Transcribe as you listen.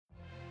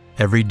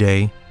Every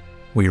day,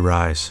 we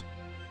rise,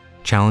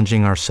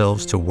 challenging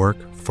ourselves to work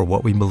for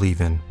what we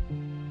believe in.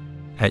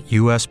 At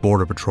U.S.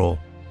 Border Patrol,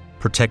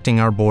 protecting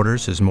our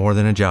borders is more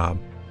than a job.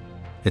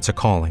 It's a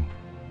calling.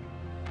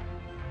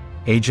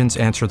 Agents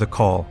answer the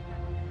call,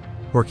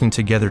 working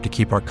together to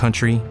keep our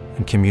country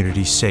and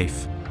communities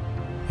safe.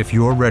 If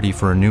you're ready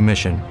for a new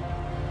mission,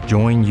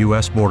 join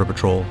U.S. Border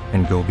Patrol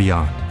and go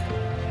beyond.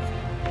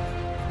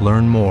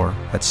 Learn more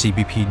at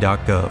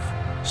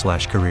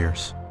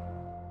cbp.gov/careers.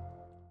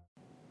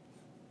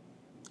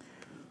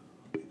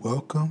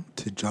 Welcome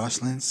to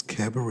Jocelyn's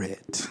Cabaret.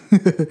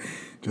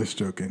 Just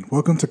joking.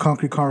 Welcome to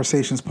Concrete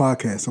Conversations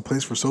Podcast, a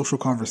place for social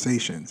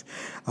conversations.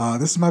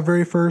 This is my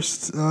very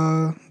first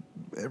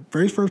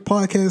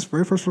podcast,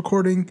 very first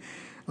recording.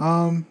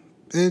 And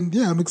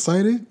yeah, I'm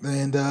excited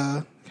and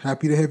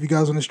happy to have you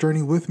guys on this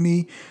journey with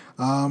me.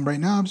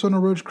 Right now, I'm just on the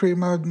road to create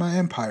my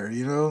empire,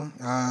 did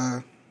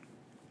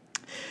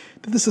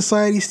the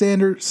society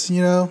standards,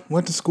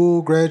 went to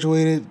school,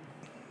 graduated,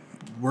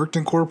 worked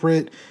in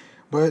corporate.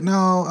 But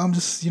now I'm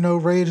just,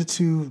 ready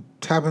to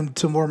tap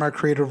into more of my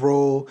creative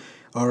role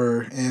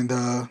and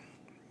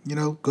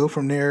go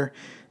from there,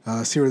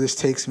 see where this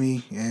takes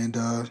me and,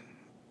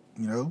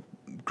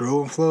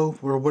 grow and flow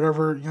or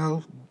whatever,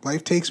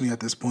 life takes me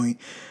at this point.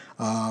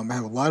 I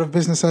have a lot of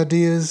business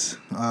ideas,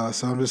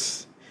 so I'm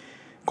just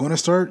going to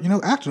start,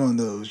 acting on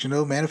those.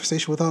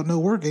 Manifestation without no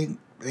work ain't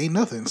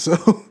nothing. So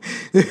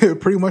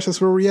pretty much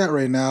that's where we're at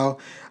right now.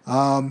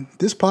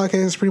 This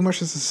podcast is pretty much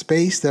just a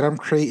space that I'm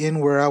creating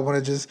where I want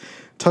to just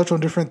touch on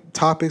different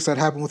topics that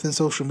happen within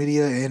social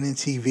media and in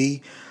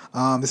TV.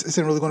 This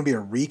isn't really going to be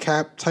a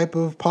recap type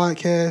of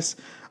podcast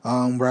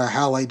where I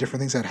highlight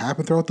different things that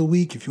happen throughout the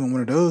week. If you want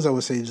one of those, I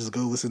would say just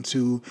go listen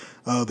to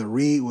The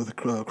Read with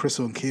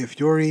Crystal and Kid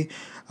Fiore.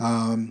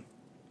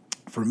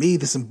 For me,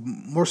 this is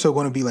more so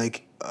going to be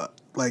like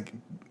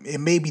it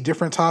may be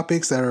different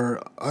topics that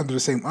are under the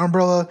same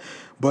umbrella,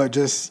 but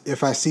just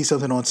if I see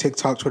something on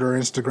TikTok, Twitter, or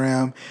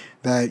Instagram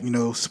that,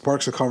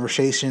 sparks a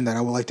conversation that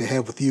I would like to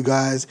have with you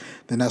guys,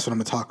 then that's what I'm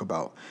going to talk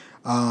about.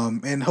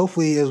 And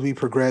hopefully as we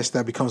progress,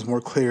 that becomes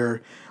more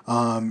clear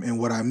in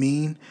what I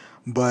mean.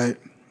 But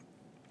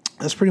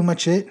that's pretty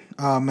much it.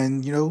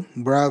 And,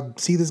 where I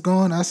see this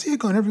going, I see it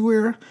going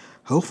everywhere.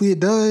 Hopefully it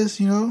does,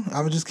 I'm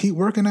going to just keep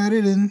working at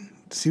it and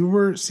see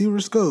where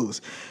this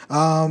goes.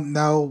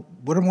 Now,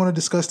 what I want to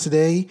discuss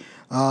today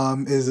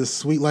is a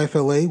Sweet Life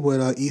LA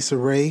with Issa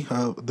Rae,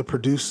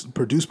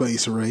 produced by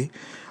Issa Rae.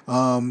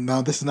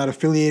 Now, this is not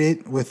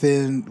affiliated with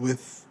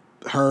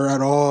her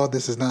at all.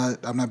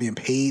 I'm not being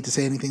paid to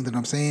say anything that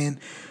I'm saying.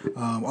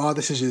 All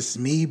this is just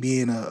me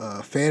being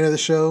a fan of the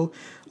show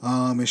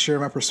and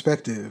sharing my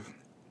perspective.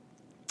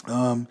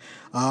 And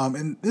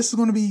this is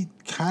going to be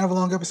kind of a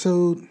long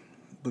episode,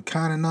 but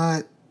kind of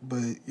not.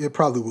 But it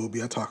probably will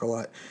be. I talk a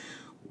lot.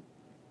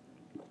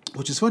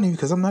 Which is funny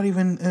because I'm not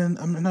even an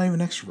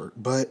extrovert,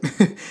 but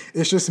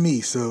it's just me.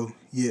 So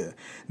yeah.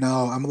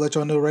 Now I'm gonna let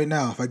y'all know right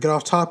now. If I get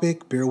off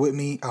topic, bear with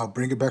me. I'll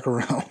bring it back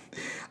around.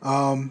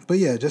 But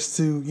yeah, just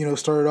to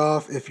start it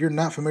off. If you're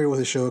not familiar with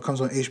the show, it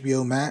comes on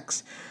HBO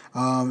Max,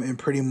 and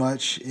pretty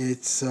much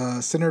it's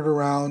centered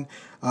around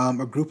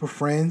a group of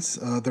friends.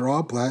 They're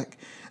all black,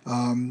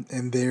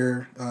 and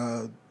they're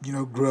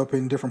grew up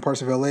in different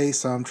parts of LA.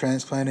 Some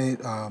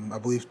transplanted. I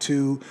believe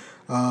two.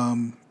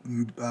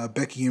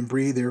 Becky and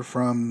Bree, they're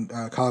from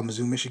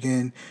Kalamazoo,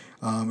 Michigan,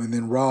 and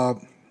then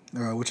Rob,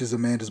 which is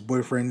Amanda's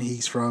boyfriend,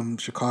 he's from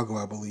Chicago,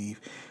 I believe.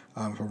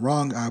 If I'm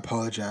wrong, I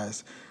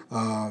apologize.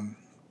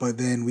 But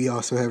then we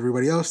also have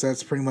everybody else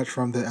that's pretty much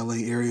from the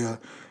LA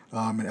area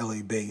and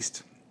LA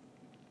based.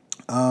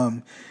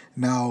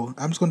 Now,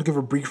 I'm just going to give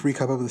a brief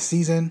recap of the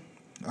season.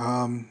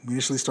 We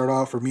initially start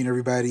off for meeting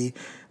everybody.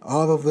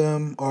 All of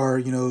them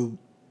are,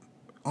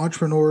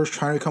 entrepreneurs,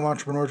 trying to become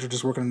entrepreneurs, or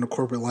just working in the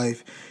corporate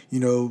life,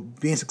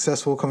 being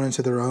successful, coming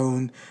into their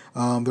own.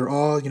 They're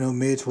all,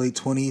 mid to late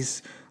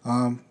 20s,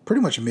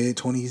 pretty much mid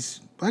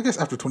 20s. I guess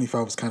after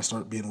 25 was kind of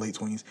start being late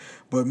 20s,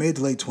 but mid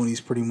to late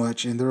 20s pretty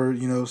much. And they're,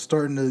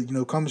 starting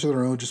to, come into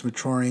their own, just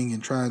maturing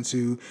and trying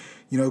to,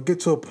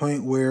 get to a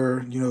point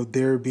where,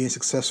 they're being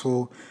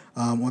successful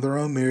on their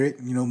own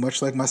merit,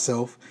 much like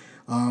myself,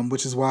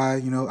 which is why,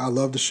 I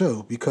love the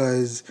show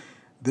because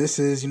this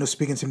is,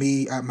 speaking to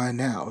me at my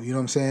now. You know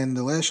what I'm saying?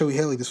 The last show we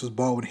had this was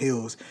Baldwin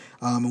Hills,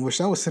 in which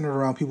that was centered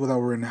around people that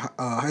were in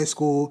high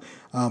school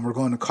or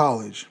going to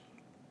college.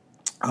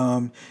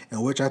 In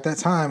which at that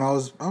time I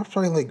was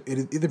probably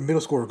either middle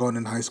school or going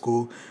into high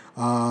school,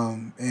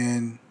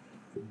 and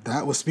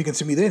that was speaking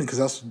to me then because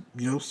that's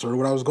sort of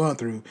what I was going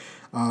through.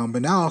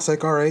 But now it's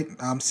like, all right,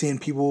 I'm seeing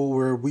people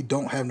where we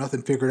don't have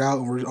nothing figured out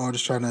and we're all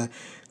just trying to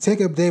take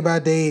it day by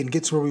day and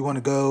get to where we want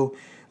to go.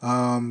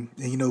 And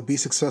be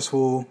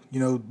successful,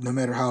 no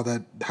matter how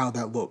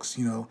that looks.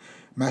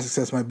 My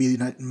success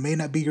may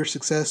not be your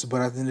success,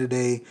 but at the end of the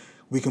day,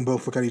 we can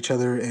both look at each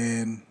other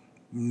and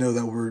know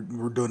that we're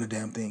doing a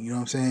damn thing. You know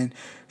what I'm saying?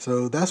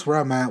 So that's where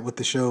I'm at with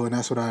the show, and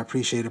that's what I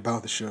appreciate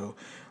about the show.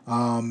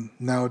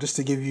 Now, just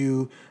to give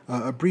you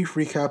a brief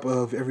recap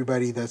of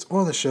everybody that's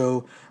on the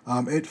show,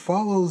 it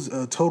follows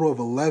a total of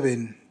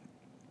 11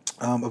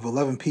 of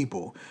 11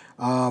 people.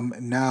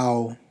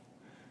 Now,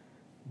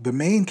 the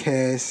main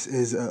cast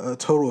is a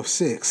total of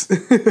 6.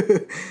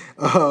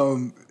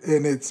 And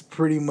it's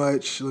pretty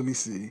much, let me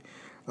see.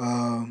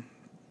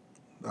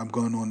 I'm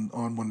going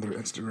on one of their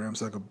Instagrams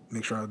so I can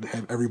make sure I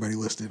have everybody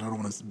listed. I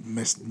don't want to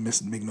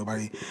make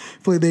nobody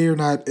feel like they are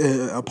not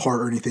a part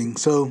or anything.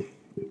 So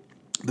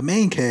the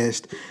main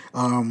cast,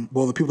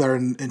 the people that are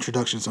in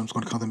introduction, so I'm just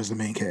going to count them as the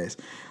main cast,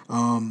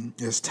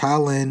 is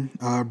Talon,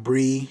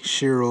 Bree,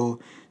 Cheryl,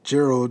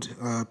 Gerald,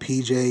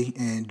 PJ,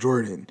 and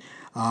Jordan,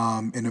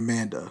 and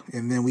Amanda.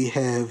 And then we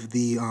have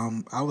the,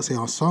 I would say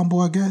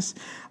ensemble, I guess,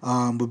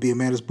 would be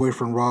Amanda's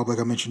boyfriend, Rob, like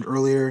I mentioned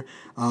earlier,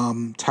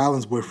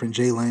 Talon's boyfriend,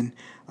 Jalen,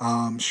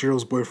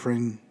 Cheryl's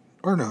boyfriend,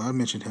 or no, I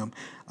mentioned him,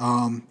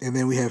 and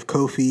then we have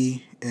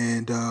Kofi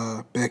and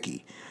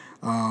Becky.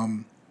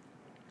 And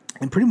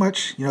pretty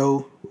much,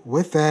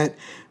 with that,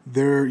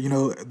 there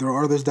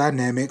are those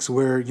dynamics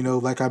where,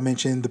 like I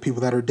mentioned, the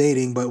people that are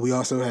dating, but we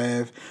also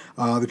have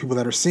the people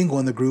that are single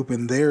in the group,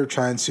 and they're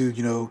trying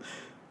to,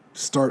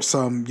 start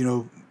some,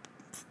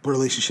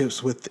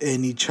 relationships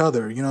within each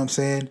other. You know what I'm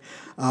saying?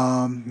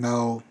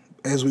 Now,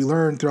 as we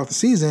learn throughout the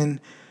season,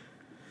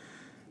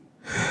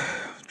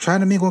 trying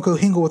to mingle and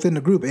co-hingle within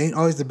the group ain't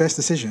always the best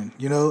decision,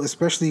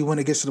 especially when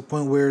it gets to the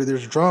point where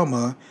there's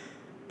drama,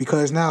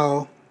 because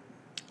now,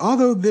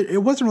 although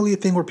it wasn't really a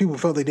thing where people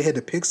felt like they had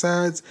to pick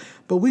sides,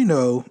 but we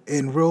know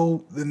in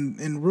real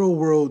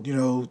world,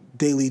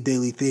 daily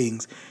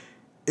things,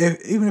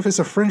 even if it's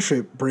a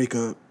friendship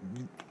breakup,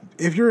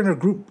 if you're in a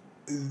group,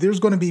 there's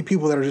going to be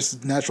people that are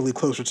just naturally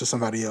closer to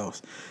somebody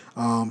else.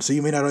 So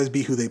you may not always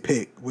be who they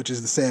pick, which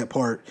is the sad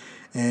part.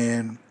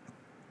 And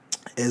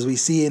as we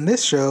see in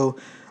this show,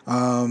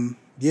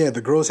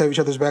 the girls have each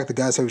other's back, the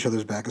guys have each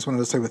other's back. It's one of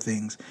those type of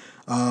things.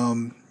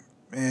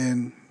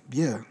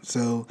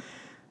 So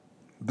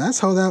that's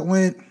how that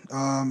went.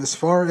 As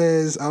far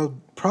as, I'll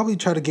probably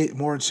try to get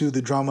more into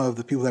the drama of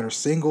the people that are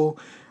single,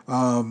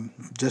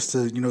 just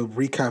to,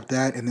 recap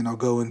that, and then I'll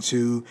go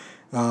into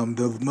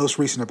the most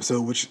recent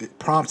episode, which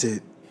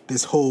prompted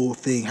this whole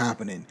thing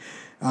happening.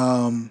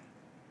 And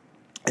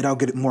I'll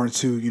get more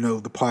into,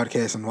 the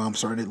podcast and why I'm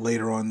starting it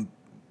later on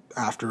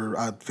after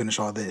I finish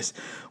all this.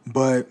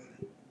 But,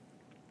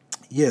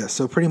 yeah,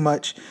 so pretty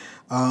much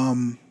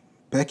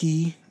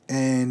Becky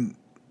and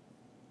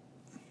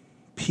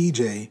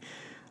PJ,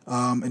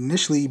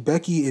 initially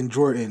Becky and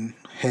Jordan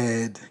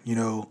had,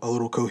 a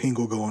little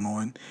co-hingle going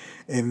on,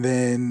 and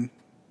then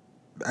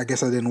I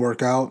guess that didn't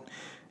work out.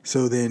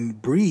 So then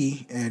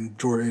Bree and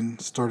Jordan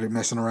started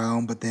messing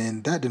around, but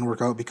then that didn't work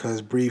out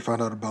because Bree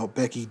found out about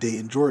Becky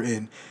dating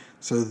Jordan.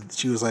 So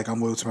she was like, I'm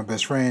loyal to my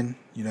best friend,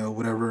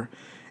 whatever.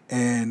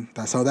 And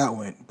that's how that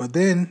went. But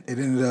then it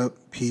ended up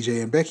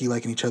PJ and Becky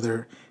liking each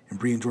other, and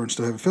Bree and Jordan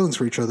still having feelings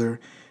for each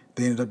other.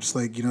 They ended up just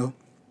like,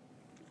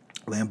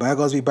 letting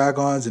bygones be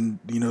bygones,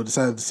 and,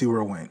 decided to see where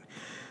it went.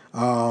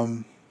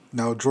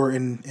 Now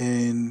Jordan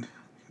and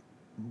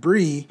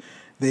Bree,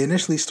 they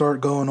initially start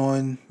going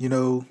on,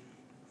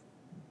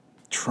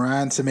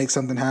 trying to make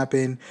something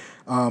happen.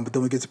 But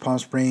then we get to Palm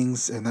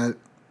Springs, and that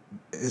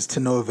is to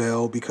no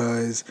avail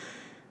because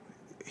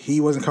he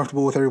wasn't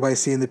comfortable with everybody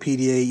seeing the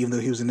PDA, even though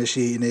he was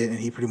initiating it, and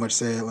he pretty much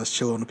said, let's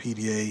chill on the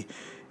PDA.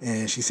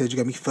 And she said, you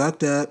got me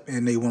fucked up,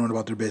 and they went on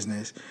about their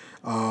business.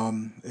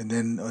 And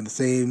then on the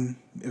same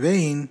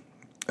vein,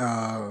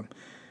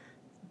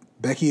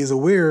 Becky is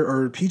aware,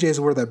 or PJ is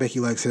aware that Becky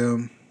likes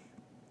him.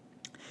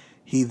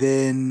 He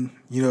then,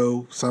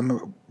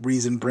 some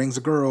reason brings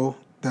a girl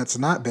that's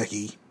not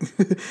Becky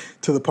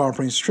to the Palm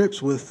Springs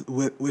trips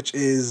which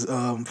is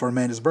for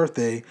Amanda's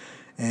birthday.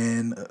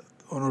 And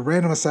on a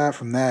random aside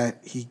from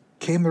that, he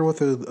came there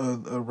with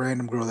a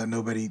random girl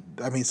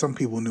that some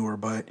people knew her,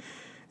 but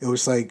it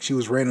was like she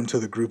was random to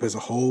the group as a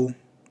whole.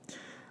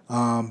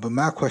 But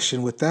my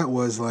question with that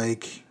was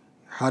like,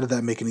 how did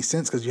that make any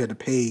sense? Because you had to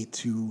pay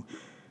to,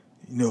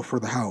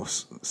 for the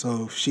house.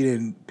 So if she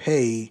didn't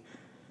pay,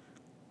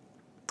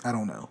 I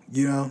don't know.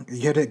 You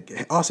had to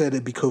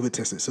be COVID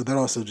tested, so that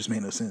also just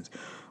made no sense.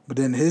 But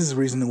then his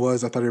reason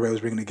was, I thought everybody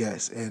was bringing a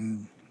guest,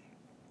 and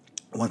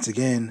once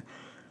again,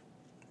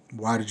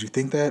 why did you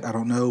think that? I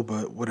don't know,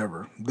 but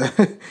whatever.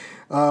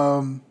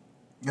 And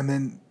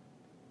then,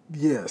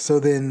 so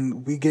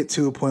then we get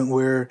to a point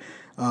where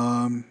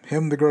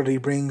him, the girl that he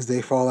brings,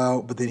 they fall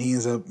out, but then he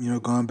ends up,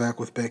 going back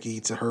with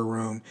Becky to her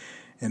room,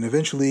 and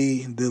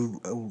eventually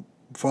the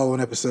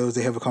following episodes,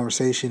 they have a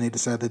conversation. They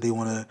decide that they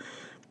want to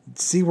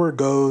see where it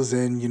goes,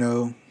 and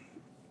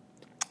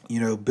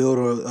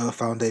build a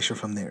foundation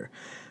from there.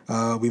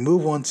 We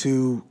move on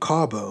to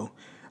Cabo,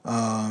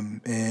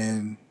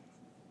 and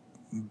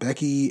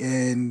Becky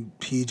and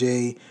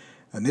PJ.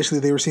 Initially,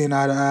 they were seeing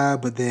eye to eye,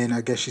 but then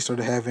I guess she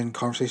started having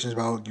conversations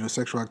about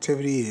sexual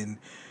activity, and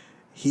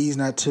he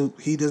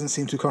doesn't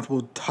seem too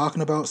comfortable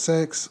talking about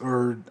sex,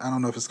 or I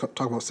don't know if it's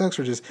talking about sex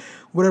or just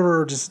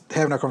whatever, or just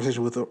having that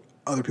conversation with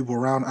other people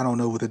around. I don't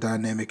know what the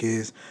dynamic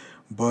is,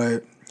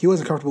 but he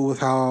wasn't comfortable with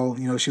how,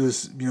 she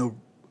was,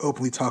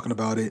 openly talking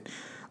about it.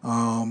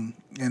 And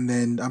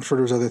then I'm sure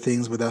there was other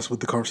things, but that's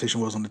what the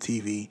conversation was on the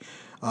TV.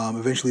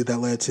 Eventually that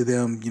led to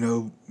them,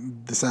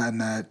 deciding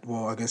that,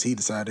 well, I guess he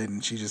decided,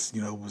 and she just,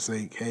 was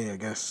like, hey, I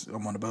guess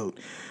I'm on the boat.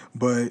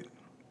 But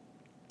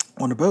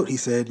on the boat, he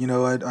said,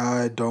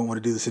 I don't want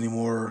to do this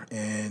anymore,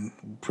 and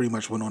pretty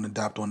much went on and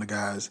dapped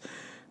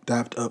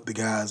up the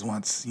guys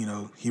once,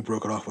 he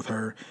broke it off with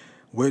her,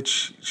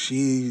 which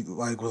she,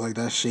 was like,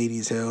 that's shady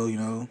as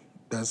hell,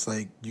 that's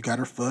like, you got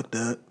her fucked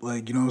up,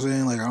 like, you know what I'm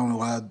saying? Like, I don't know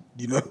why,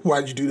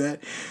 why'd you do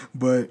that?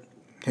 But,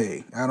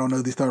 hey, I don't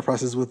know these thought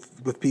processes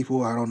with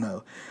people, I don't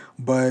know.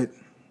 But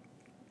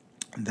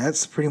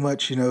that's pretty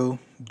much,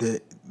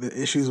 the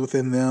issues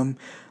within them.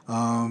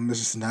 It's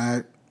just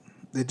not,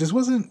 it just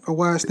wasn't a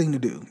wise thing to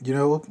do,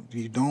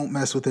 You don't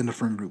mess within the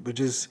friend group, but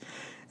just,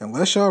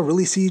 unless y'all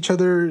really see each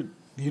other,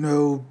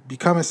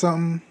 becoming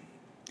something,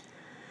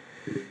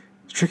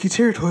 tricky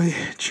territory,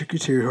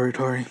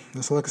 Tori.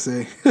 That's all I can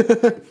say.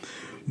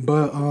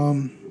 But,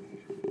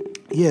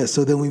 yeah,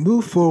 so then we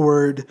move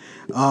forward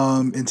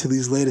into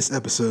these latest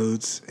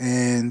episodes,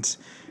 and,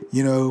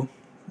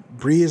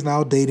 Bree is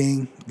now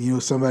dating,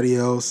 somebody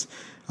else.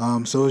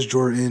 So is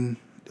Jordan.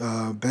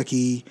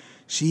 Becky,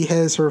 she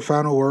has her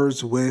final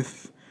words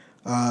with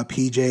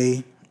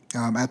PJ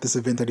at this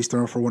event that he's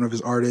throwing for one of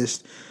his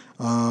artists.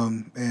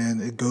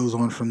 And it goes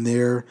on from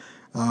there,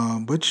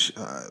 which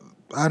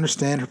I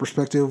understand her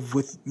perspective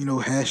with,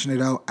 hashing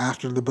it out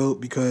after the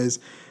boat, because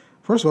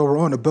first of all, we're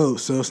on a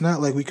boat, so it's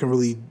not like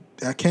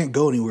I can't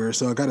go anywhere,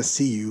 so I got to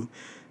see you.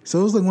 So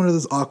it was like one of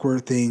those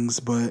awkward things,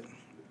 but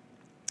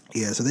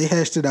yeah, so they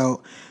hashed it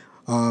out.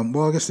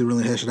 Well, I guess they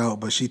really hashed it out,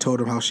 but she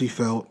told him how she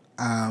felt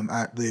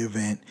at the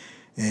event,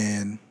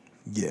 and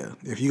yeah,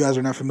 if you guys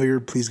are not familiar,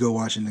 please go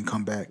watch it and then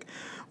come back.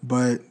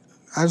 But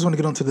I just want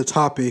to get onto the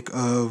topic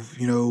of,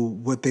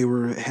 what they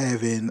were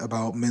having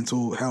about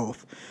mental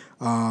health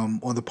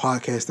on the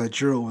podcast that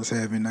Gerald was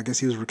having. I guess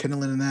he was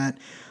rekindling that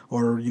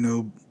or,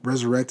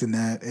 resurrecting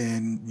that.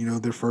 And,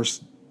 their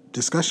first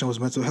discussion was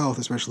mental health,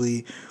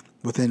 especially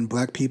within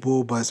Black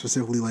people, but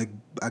specifically,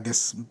 I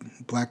guess,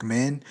 Black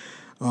men,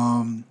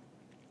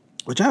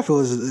 which I feel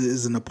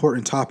is an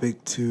important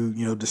topic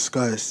to,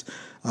 discuss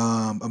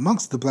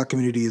amongst the Black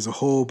community as a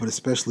whole, but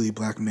especially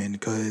Black men,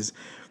 because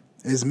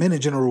as men in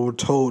general, we're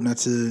told not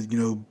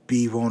to,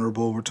 be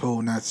vulnerable. We're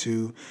told not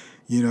to,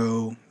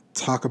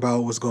 talk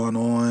about what's going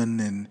on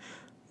and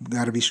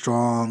got to be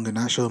strong and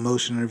not show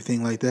emotion and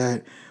everything like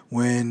that.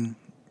 When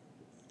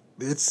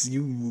it's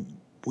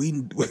we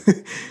need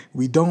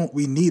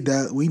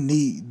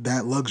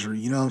that luxury.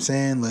 You know what I'm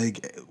saying?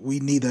 Like, we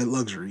need that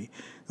luxury.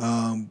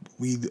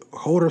 We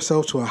hold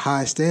ourselves to a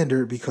high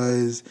standard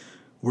because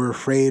we're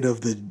afraid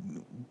of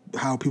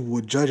how people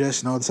would judge us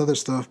and all this other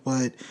stuff.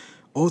 But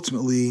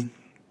ultimately,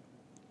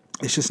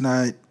 it's just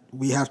not,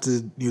 we have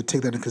to,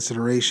 take that into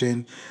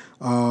consideration,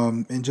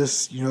 and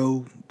just,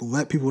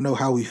 let people know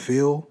how we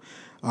feel,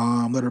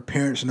 let our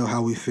parents know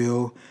how we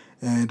feel,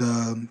 and,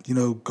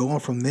 go on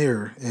from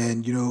there.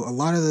 And, a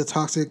lot of the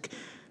toxic,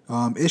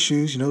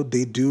 issues,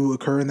 they do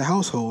occur in the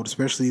household,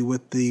 especially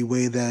with the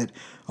way that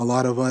a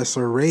lot of us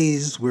are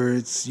raised, where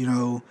it's,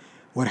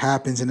 what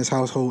happens in this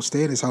household,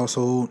 stay in this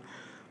household,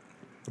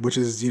 which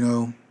is,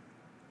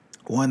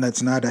 one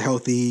that's not a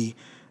healthy,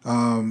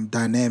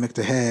 dynamic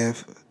to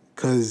have,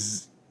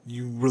 because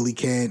you really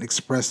can't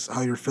express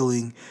how you're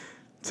feeling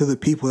to the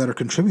people that are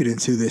contributing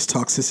to this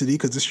toxicity,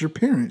 because it's your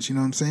parents, you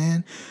know what I'm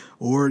saying?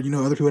 Or,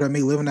 other people that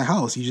may live in the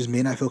house. You just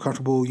may not feel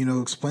comfortable,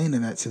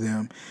 explaining that to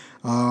them.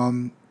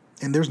 And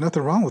there's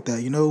nothing wrong with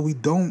that.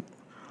 Not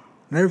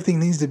everything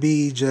needs to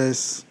be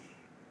just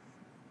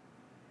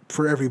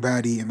for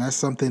everybody. And that's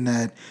something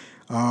that,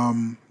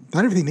 not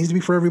everything needs to be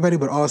for everybody,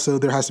 but also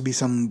there has to be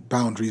some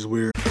boundaries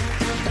where.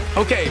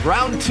 Okay,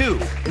 round two.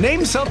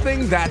 Name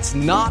something that's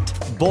not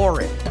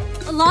boring.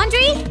 A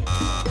laundry?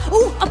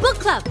 Ooh, a book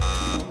club.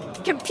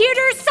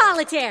 Computer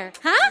solitaire,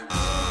 huh?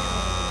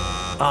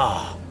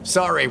 Ah, oh,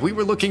 sorry, we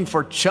were looking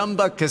for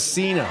Chumba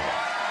Casino.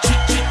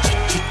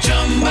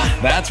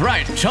 That's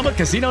right,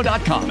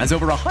 ChumbaCasino.com has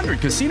over 100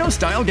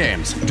 casino-style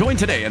games. Join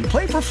today and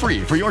play for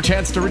free for your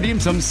chance to redeem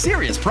some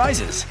serious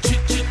prizes.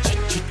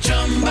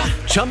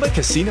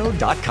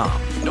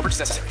 ChumbaCasino.com. No purchase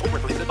necessary. Void where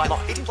prohibited by law.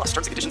 18+ terms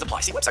and conditions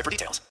apply. See website for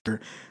details.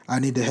 I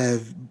need to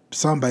have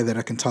somebody that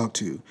I can talk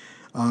to.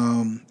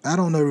 I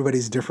don't know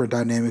everybody's different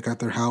dynamic at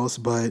their house,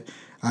 but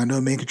I know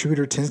a main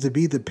contributor tends to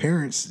be the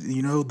parents.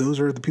 Those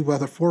are the people at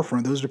the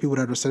forefront. Those are the people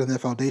that are setting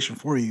that foundation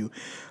for you.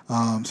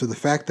 So the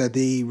fact that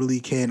they really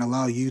can't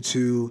allow you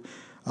to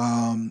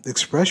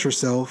express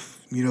yourself,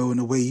 in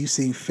the way you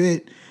seem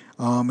fit,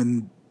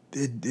 and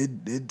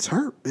it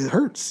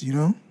hurts,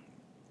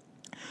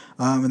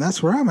 and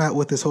that's where I'm at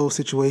with this whole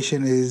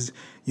situation is,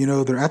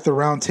 they're at the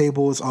round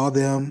table, it's all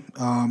them,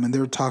 and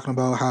they're talking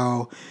about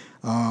how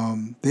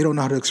they don't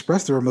know how to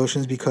express their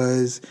emotions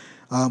because,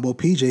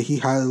 PJ, he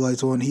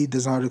highlights on he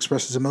does not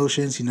express his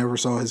emotions. He never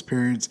saw his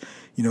parents,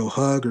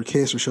 hug or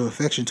kiss or show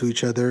affection to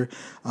each other.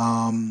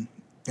 And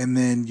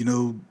then,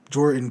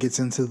 Jordan gets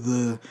into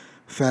the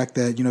fact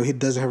that, he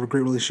doesn't have a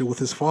great relationship with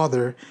his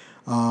father.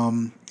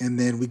 And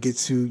then we get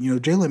to,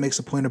 Jalen makes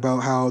a point about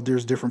how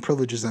there's different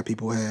privileges that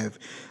people have.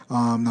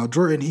 Now,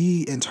 Jordan,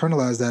 he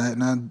internalized that,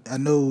 and I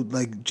know,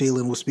 like,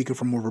 Jalen was speaking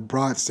from more of a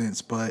broad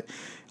sense, but,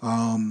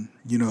 Jordan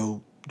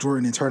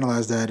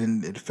internalized that,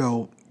 and it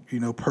felt,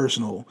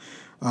 personal,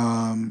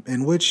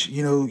 in which,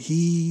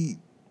 he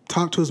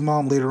talked to his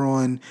mom later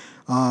on,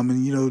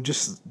 and,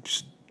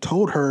 just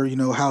told her,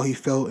 how he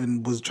felt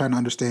and was trying to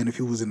understand if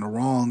he was in the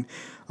wrong.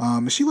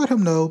 And she let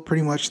him know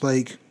pretty much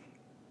like,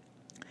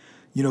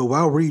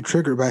 why were you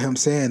triggered by him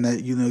saying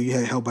that, you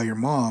had help by your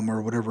mom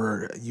or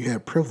whatever, you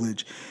had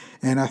privilege.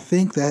 And I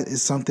think that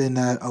is something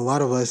that a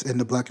lot of us in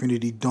the Black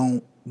community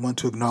don't want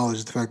to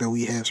acknowledge, the fact that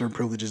we have certain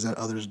privileges that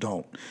others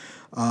don't.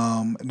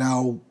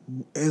 Now,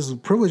 as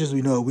privilege as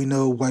we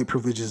know white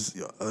privilege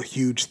is a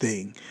huge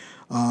thing.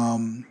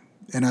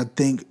 And I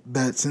think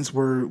that since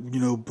we're,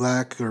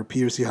 Black or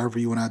POC, however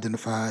you want to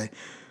identify,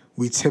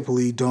 we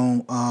typically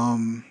don't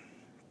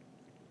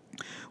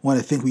want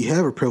to think we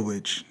have a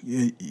privilege,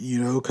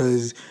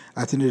 because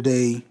at the end of the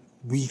day,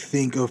 we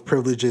think of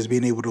privilege as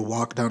being able to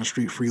walk down the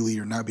street freely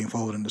or not being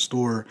followed in the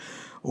store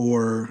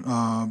or,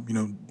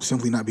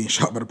 simply not being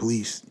shot by the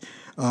police.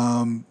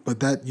 But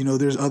that,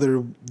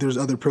 there's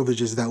other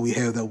privileges that we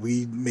have that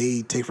we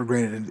may take for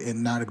granted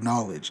and not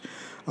acknowledge.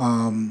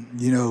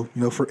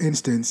 For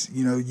instance,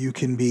 you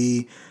can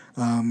be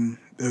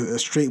a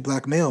straight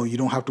Black male. You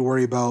don't have to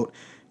worry about,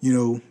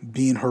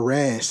 being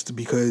harassed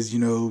because,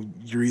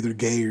 you're either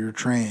gay or you're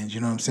trans,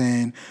 you know what I'm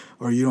saying?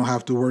 Or you don't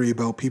have to worry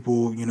about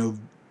people,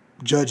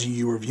 judging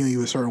you or viewing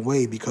you a certain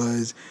way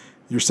because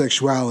your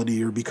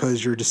sexuality or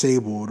because you're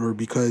disabled or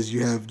because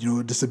you have,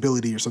 a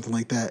disability or something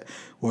like that.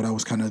 Well, I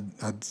was kind of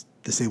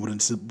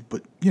disabled,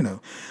 but,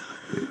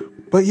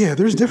 But yeah,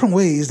 there's different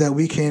ways that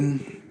we can,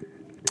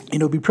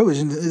 be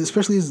privileged, and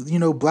especially as,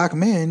 Black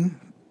men.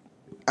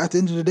 At the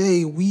end of the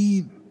day,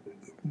 we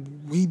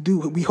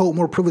hold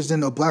more privilege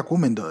than a Black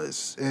woman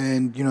does,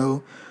 and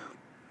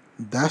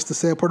that's the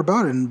sad part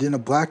about it. And then a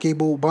Black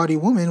able-bodied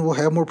woman will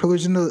have more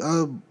privilege than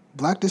a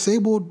Black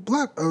disabled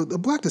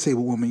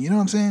woman. You know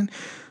what I'm saying?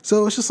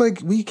 So it's just like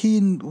we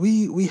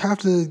have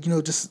to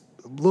just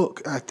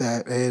look at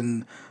that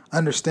and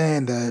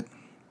understand that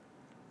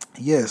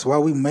yes,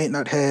 while we might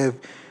not have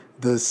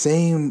the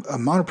same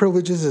amount of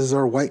privileges as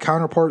our white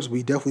counterparts,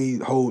 we definitely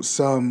hold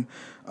some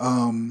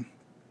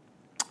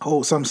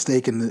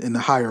stake in the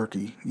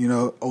hierarchy,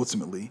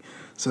 ultimately.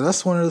 So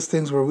that's one of those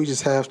things where we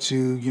just have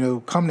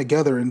to, come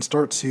together and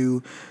start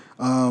to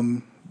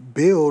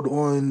build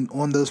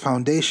on those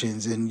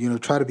foundations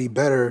and, try to be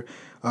better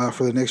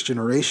for the next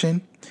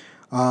generation.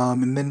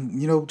 And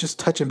then, just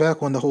touching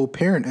back on the whole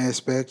parent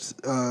aspect,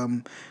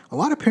 a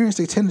lot of parents,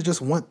 they tend to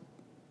just want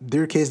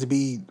their kids to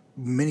be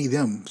many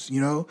thems,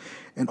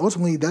 and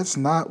ultimately that's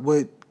not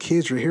what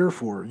kids are here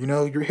for.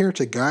 You're here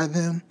to guide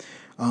them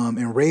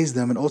and raise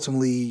them and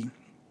ultimately,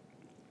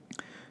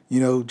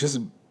 just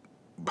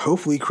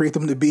hopefully create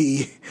them to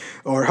be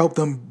or help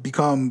them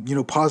become,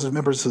 positive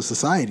members of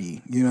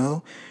society.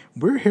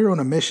 We're here on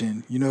a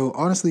mission.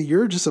 Honestly,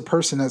 you're just a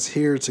person that's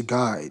here to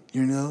guide.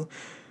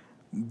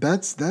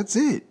 That's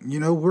it.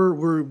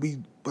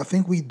 I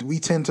think we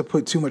tend to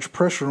put too much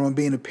pressure on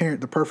being a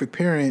parent, the perfect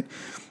parent,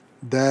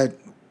 that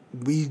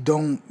we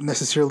don't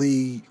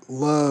necessarily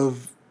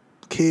love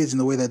kids in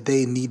the way that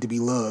they need to be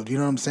loved. You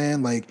know what I'm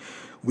saying? Like,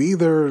 we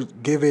either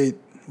give the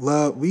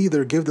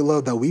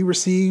love that we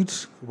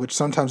received, which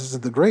sometimes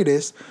isn't the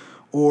greatest,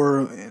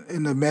 or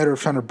in the matter of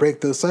trying to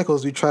break those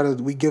cycles, we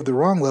give the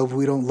wrong love.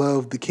 We don't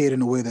love the kid in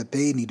the way that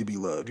they need to be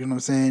loved. You know what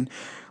I'm saying?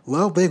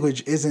 Love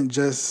language isn't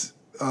just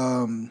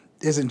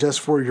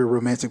for your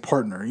romantic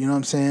partner. You know what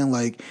I'm saying?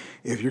 Like,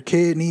 if your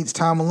kid needs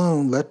time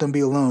alone, let them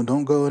be alone.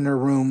 Don't go in their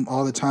room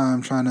all the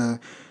time trying to,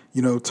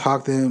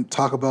 talk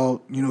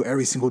about,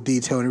 every single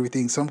detail and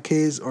everything. Some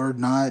kids are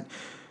not,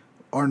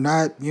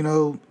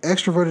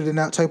 extroverted in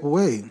that type of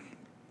way.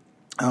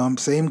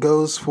 Same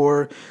goes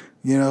for,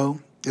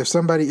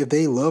 if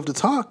they love to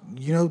talk,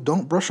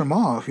 don't brush them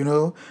off,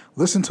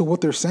 listen to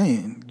what they're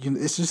saying.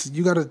 It's just,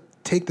 you got to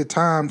take the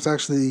time to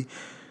actually,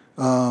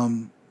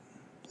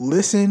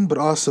 listen, but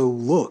also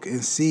look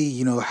and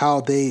see,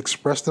 how they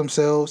express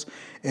themselves,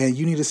 and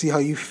you need to see how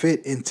you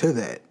fit into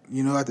that.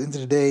 At the end of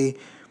the day,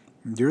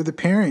 you're the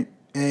parent,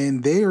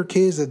 and they are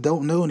kids that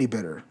don't know any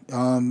better.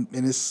 And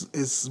as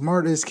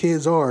smart as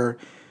kids are,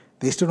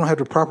 they still don't have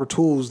the proper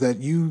tools that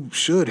you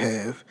should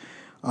have.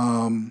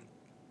 And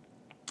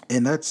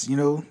that's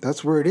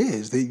where it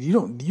is.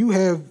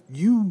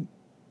 You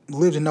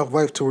lived enough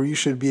life to where you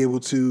should be able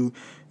to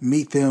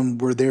meet them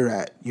where they're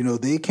at.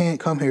 They can't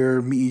come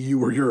here meet you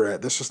where you're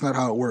at. That's just not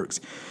how it works.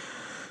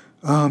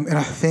 And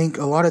I think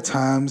a lot of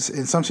times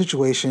in some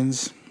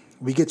situations,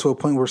 we get to a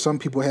point where some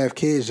people have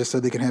kids just so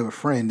they can have a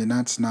friend, and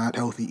that's not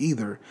healthy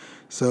either.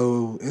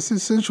 So it's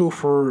essential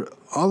for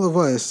all of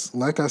us.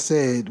 Like I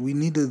said, we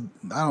need to,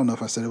 I don't know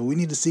if I said it, but we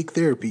need to seek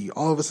therapy.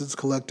 All of us as a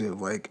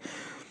collective.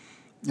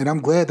 And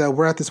I'm glad that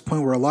we're at this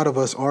point where a lot of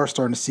us are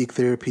starting to seek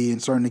therapy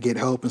and starting to get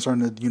help and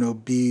starting to,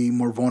 be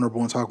more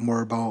vulnerable and talk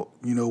more about,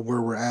 where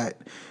we're at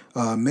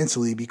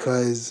mentally,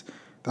 because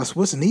that's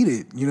what's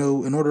needed.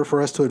 In order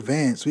for us to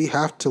advance, we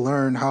have to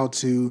learn how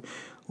to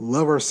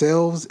love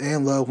ourselves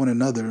and love one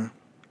another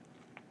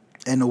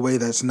in a way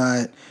that's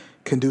not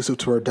conducive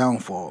to our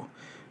downfall.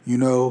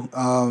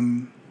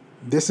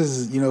 This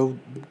is,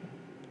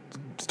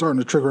 starting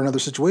to trigger another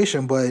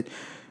situation, but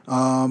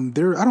I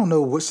don't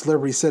know what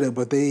celebrity said it,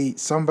 but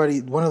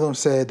one of them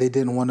said they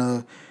didn't want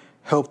to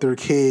help their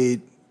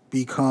kid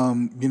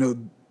become,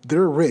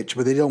 they're rich,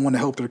 but they don't want to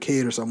help their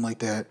kid or something like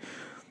that.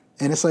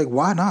 And it's like,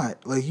 why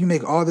not? Like, you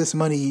make all this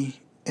money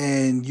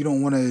and you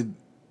don't want to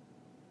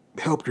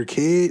help your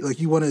kid. Like,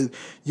 you want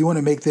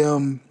to make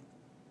them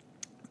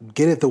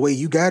get it the way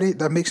you got it.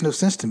 That makes no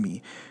sense to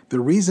me.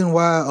 The reason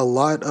why a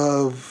lot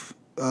of,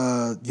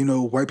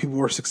 white people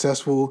are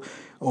successful,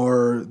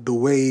 or the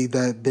way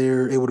that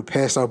they're able to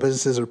pass out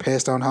businesses or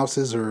pass down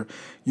houses or,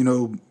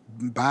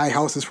 buy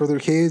houses for their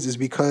kids, is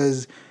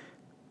because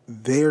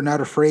they're not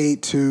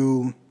afraid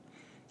to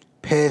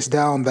pass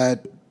down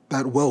that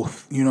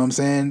wealth. You know what I'm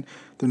saying?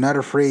 They're not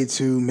afraid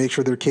to make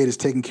sure their kid is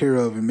taken care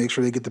of and make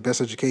sure they get the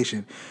best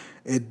education.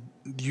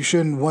 You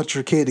shouldn't want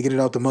your kid to get it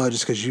out the mud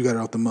just because you got it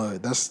out the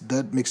mud.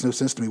 That makes no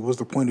sense to me. What's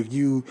the point of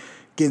you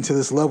getting to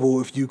this level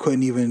if you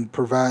couldn't even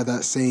provide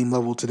that same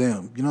level to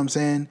them? You know what I'm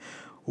saying?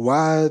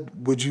 Why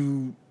would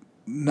you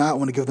not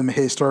want to give them a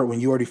head start when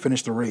you already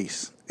finished the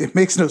race? It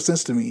makes no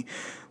sense to me.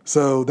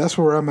 So that's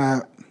where I'm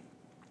at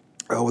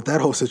with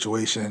that whole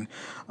situation.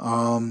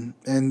 And,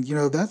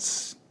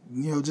 that's,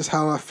 just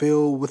how I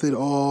feel with it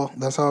all.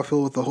 That's how I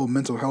feel with the whole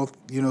mental health,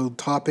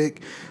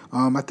 topic.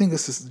 I think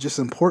it's just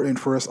important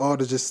for us all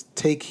to just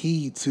take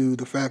heed to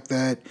the fact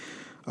that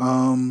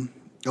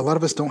a lot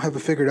of us don't have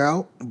it figured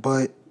out,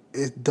 but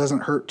it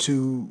doesn't hurt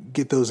to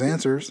get those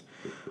answers.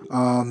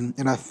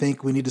 And I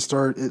think we need to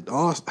start, it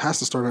all has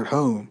to start at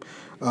home.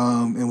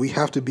 And we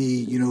have to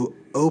be,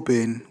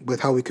 open with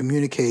how we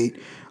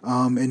communicate,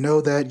 and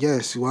know that,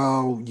 yes,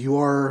 while you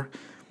are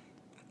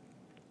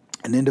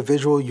an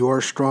individual, you are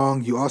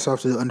strong, you also have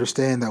to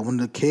understand that when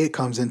the kid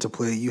comes into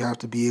play, you have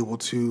to be able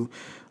to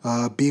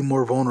be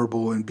more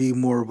vulnerable and be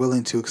more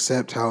willing to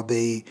accept how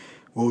they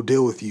will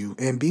deal with you,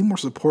 and be more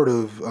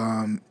supportive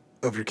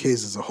of your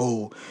kids as a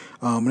whole.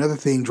 Another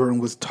thing, Jordan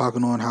was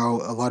talking on how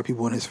a lot of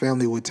people in his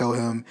family would tell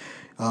him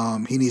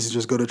he needs to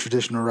just go the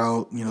traditional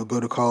route, go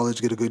to college,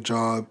 get a good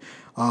job,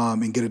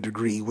 and get a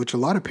degree, which a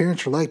lot of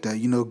parents are like that.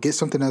 Get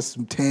something that's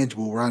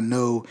tangible where I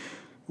know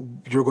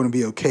you're going to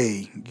be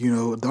okay. The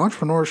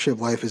entrepreneurship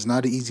life is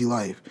not an easy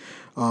life.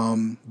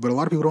 But a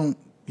lot of people don't,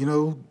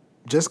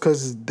 just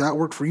because that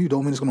worked for you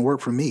don't mean it's going to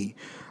work for me.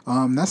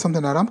 That's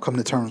something that I'm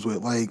coming to terms with.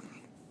 Like,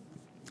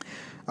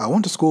 I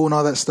went to school and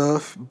all that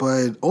stuff,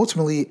 but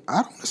ultimately,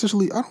 I don't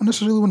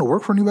necessarily want to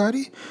work for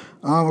anybody.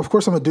 Of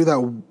course, I'm gonna do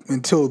that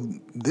until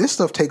this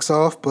stuff takes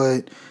off,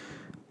 but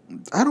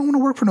I don't want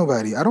to work for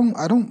nobody. I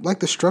don't like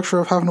the structure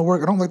of having to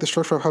work. I don't like the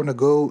structure of having to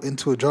go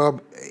into a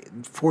job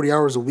 40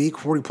 hours a week,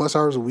 40 plus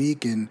hours a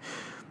week, and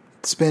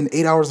spend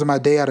 8 hours of my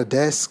day at a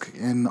desk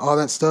and all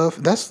that stuff.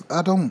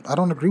 I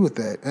don't agree with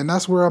that. And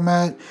that's where I'm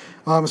at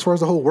as far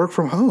as the whole work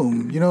from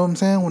home. You know what I'm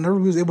saying? Whenever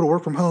we was able to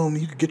work from home,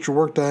 you could get your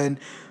work done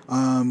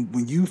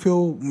when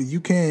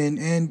you can,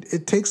 and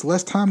it takes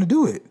less time to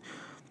do it.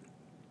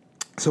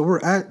 So we're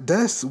at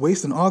desks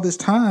wasting all this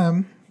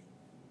time,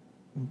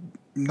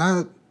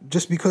 not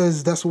just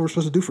because that's what we're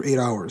supposed to do for 8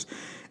 hours.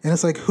 And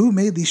it's like, who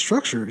made these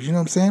structures? You know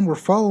what I'm saying? We're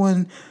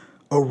following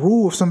a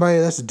rule of somebody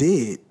that's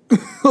dead.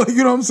 Like, you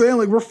know what I'm saying?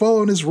 Like, we're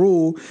following this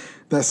rule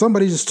that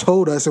somebody just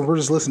told us and we're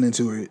just listening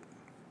to it.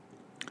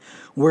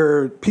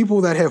 Where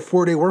people that have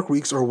 4-day work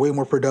weeks are way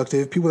more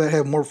productive. People that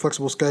have more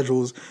flexible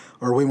schedules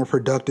are way more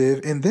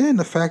productive. And then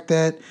the fact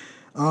that,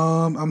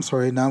 I'm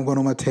sorry, now I'm going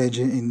on my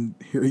tangent. And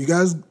here you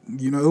guys,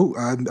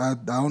 I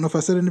don't know if I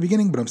said it in the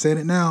beginning, but I'm saying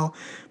it now.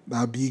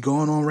 I'll be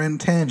going on random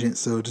tangents,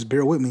 so just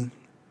bear with me.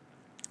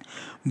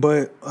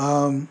 But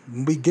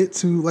we get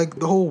to, like,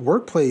 the whole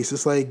workplace.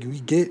 It's like we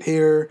get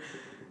here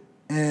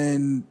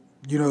and,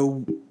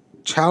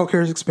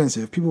 childcare is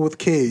expensive. People with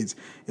kids,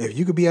 if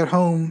you could be at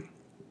home,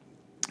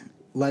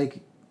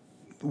 like,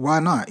 why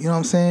not? You know what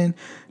I'm saying?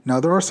 Now,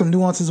 there are some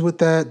nuances with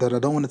that I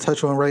don't want to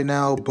touch on right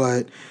now.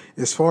 But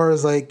as far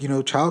as, like,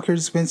 childcare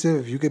is expensive.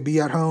 If you could be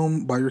at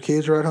home while your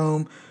kids are at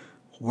home,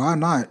 why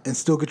not? And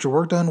still get your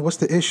work done? What's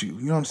the issue?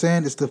 You know what I'm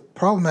saying? It's the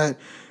problem that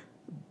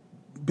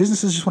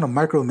businesses just want to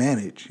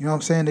micromanage. You know what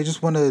I'm saying? They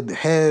just want to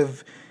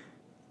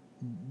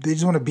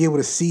be able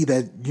to see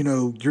that,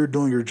 you're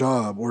doing your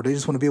job, or they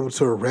just want to be able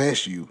to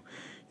harass you. You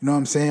know what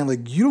I'm saying?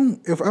 Like,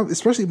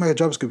 especially if my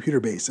job is computer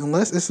based,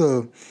 unless it's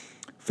a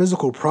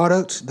physical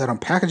product that I'm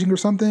packaging or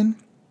something,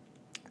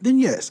 then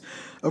yes,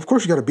 of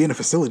course you got to be in a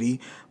facility.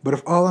 But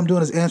if all I'm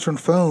doing is answering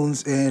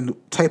phones and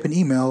typing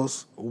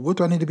emails, what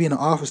do I need to be in the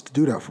office to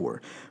do that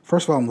for?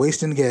 First of all, I'm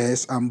wasting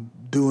gas. I'm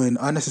doing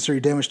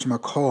unnecessary damage to my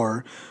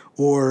car,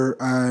 or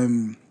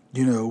I'm,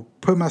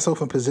 putting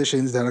myself in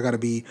positions that I got to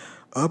be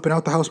up and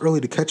out the house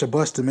early to catch a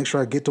bus to make sure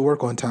I get to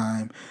work on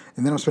time.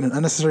 And then I'm spending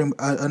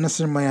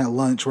unnecessary money at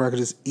lunch where I could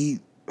just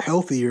eat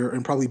healthier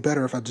and probably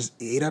better if I just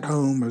ate at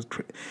home or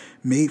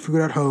made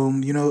food at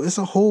home. It's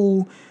a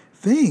whole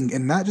thing.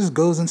 And that just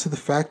goes into the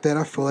fact that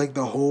I feel like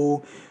the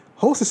whole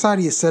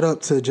society is set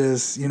up to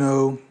just, you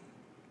know,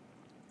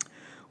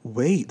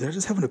 wait, did I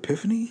just have an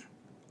epiphany?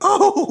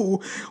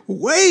 Oh,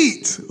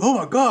 wait. Oh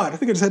my God. I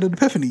think I just had an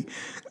epiphany.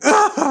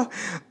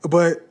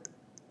 But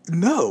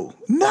no.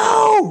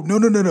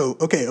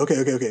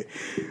 Okay.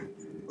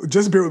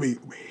 Just bear with me.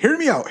 Hear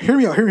me out.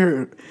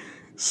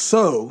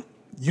 So,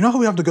 you know how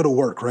we have to go to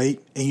work,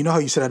 right? And you know how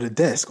you sit at a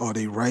desk all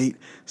day, right?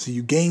 So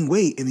you gain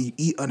weight and you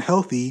eat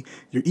unhealthy.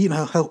 You're eating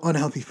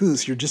unhealthy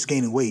foods. So you're just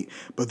gaining weight.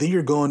 But then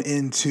you're going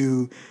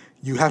into,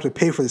 you have to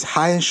pay for this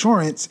high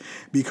insurance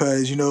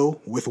because, you know,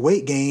 with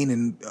weight gain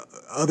and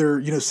other,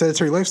 you know,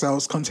 sedentary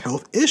lifestyles comes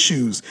health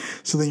issues.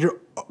 So then you're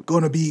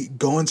going to be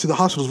going to the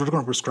hospitals where they're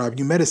going to prescribe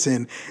you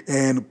medicine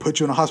and put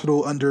you in a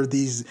hospital under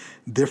these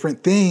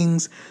different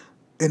things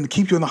and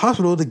keep you in the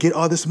hospital to get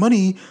all this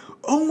money.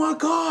 Oh my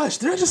gosh,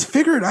 did I just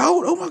figure it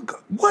out? Oh my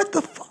God, what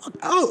the fuck?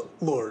 Oh,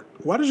 Lord,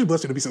 why did you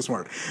bless me to be so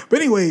smart? But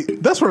anyway,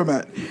 that's where I'm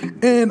at.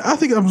 And I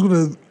think I'm just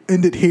going to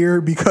end it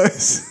here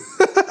because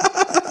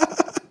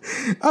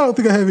I don't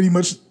think I have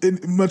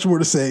much more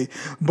to say.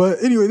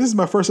 But anyway, this is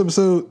my first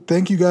episode.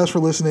 Thank you guys for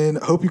listening.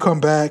 Hope you come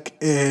back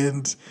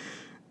and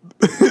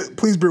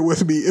please bear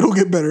with me. It'll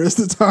get better as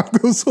the time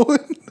goes on.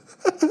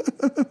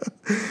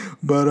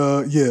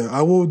 But yeah,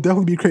 I will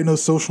definitely be creating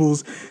those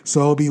socials.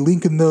 So I'll be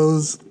linking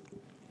those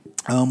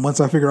once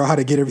I figure out how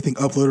to get everything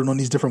uploaded on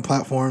these different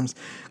platforms.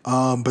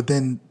 But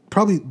then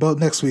probably about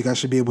next week, I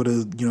should be able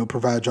to, you know,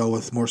 provide y'all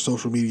with more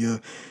social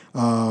media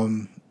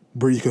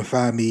where you can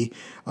find me.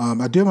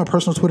 I do have my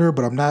personal Twitter,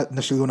 but I'm not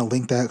necessarily going to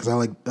link that because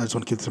I just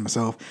want to keep it to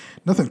myself.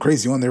 Nothing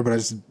crazy on there, but I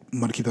just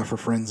want to keep that for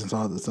friends and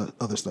all this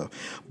other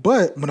stuff.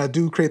 But when I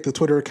do create the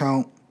Twitter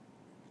account,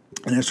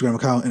 an Instagram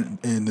account,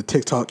 and the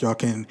TikTok, y'all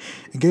can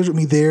engage with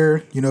me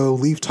there. You know,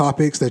 leave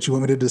topics that you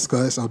want me to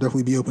discuss. I'll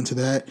definitely be open to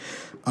that.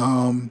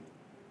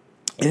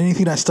 And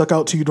anything that stuck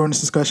out to you during this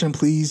discussion,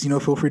 please, you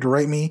know, feel free to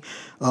write me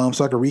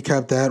so I can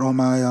recap that on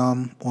my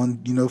on,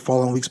 you know,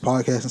 following week's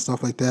podcast and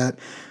stuff like that.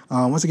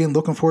 Once again,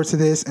 looking forward to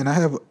this, and I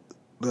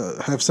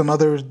have some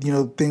other, you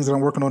know, things that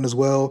I'm working on as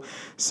well.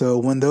 So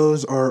when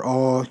those are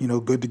all, you know,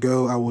 good to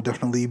go, I will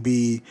definitely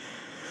be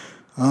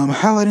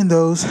highlighting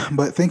those.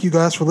 But thank you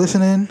guys for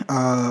listening.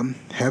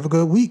 Have a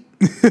good week.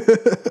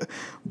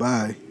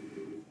 Bye.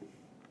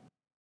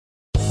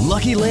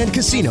 Lucky Land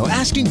Casino,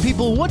 asking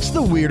people, what's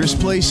the weirdest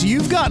place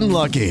you've gotten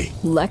lucky?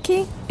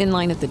 Lucky? In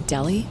line at the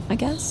deli, I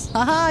guess?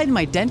 Aha, in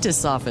my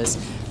dentist's office.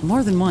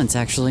 More than once,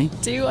 actually.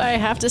 Do I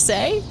have to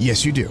say?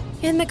 Yes, you do.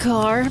 In the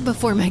car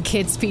before my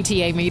kids'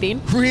 PTA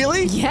meeting.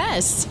 Really?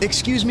 Yes.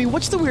 Excuse me,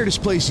 what's the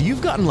weirdest place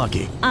you've gotten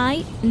lucky?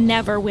 I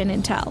never win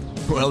and tell.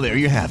 Well, there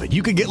you have it.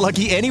 You can get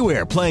lucky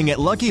anywhere, playing at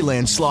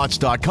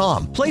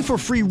LuckyLandSlots.com. Play for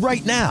free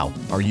right now.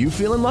 Are you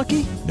feeling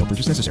lucky? No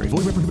purchase necessary.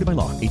 Void where prohibited by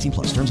law.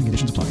 18+. Terms and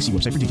conditions apply. See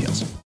website for details.